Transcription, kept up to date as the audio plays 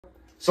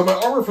So my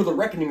armor for the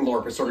Reckoning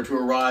LARP has started to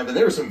arrive, and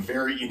there are some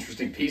very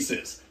interesting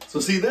pieces.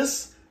 So see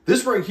this?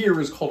 This right here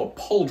is called a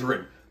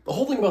Pauldron. The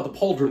whole thing about the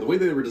Pauldron, the way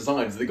they were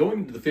designed, is that going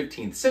into the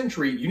 15th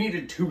century, you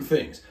needed two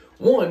things.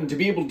 One, to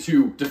be able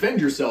to defend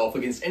yourself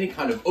against any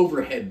kind of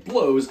overhead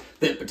blows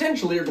that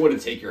potentially are going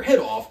to take your head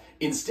off.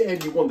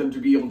 Instead, you want them to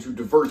be able to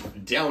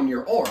divert down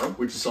your arm,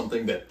 which is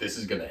something that this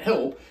is going to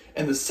help.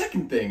 And the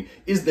second thing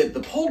is that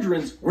the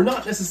Pauldrons were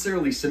not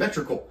necessarily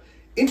symmetrical.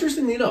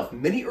 Interestingly enough,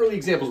 many early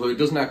examples, though it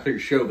doesn't actually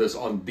show this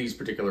on these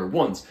particular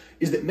ones,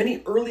 is that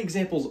many early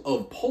examples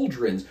of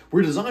Pauldrons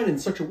were designed in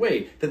such a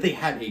way that they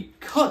had a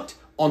cut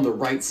on the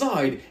right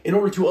side in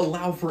order to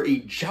allow for a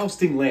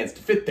jousting lance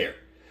to fit there.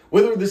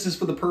 Whether this is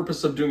for the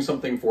purpose of doing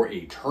something for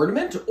a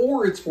tournament,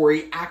 or it's for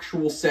an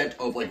actual set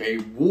of like a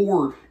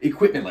war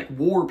equipment, like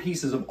war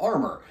pieces of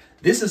armor,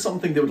 this is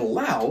something that would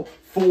allow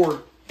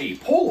for a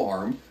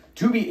polearm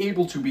to be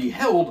able to be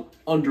held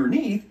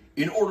underneath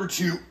in order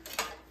to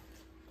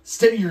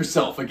steady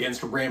yourself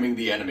against ramming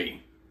the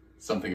enemy. Something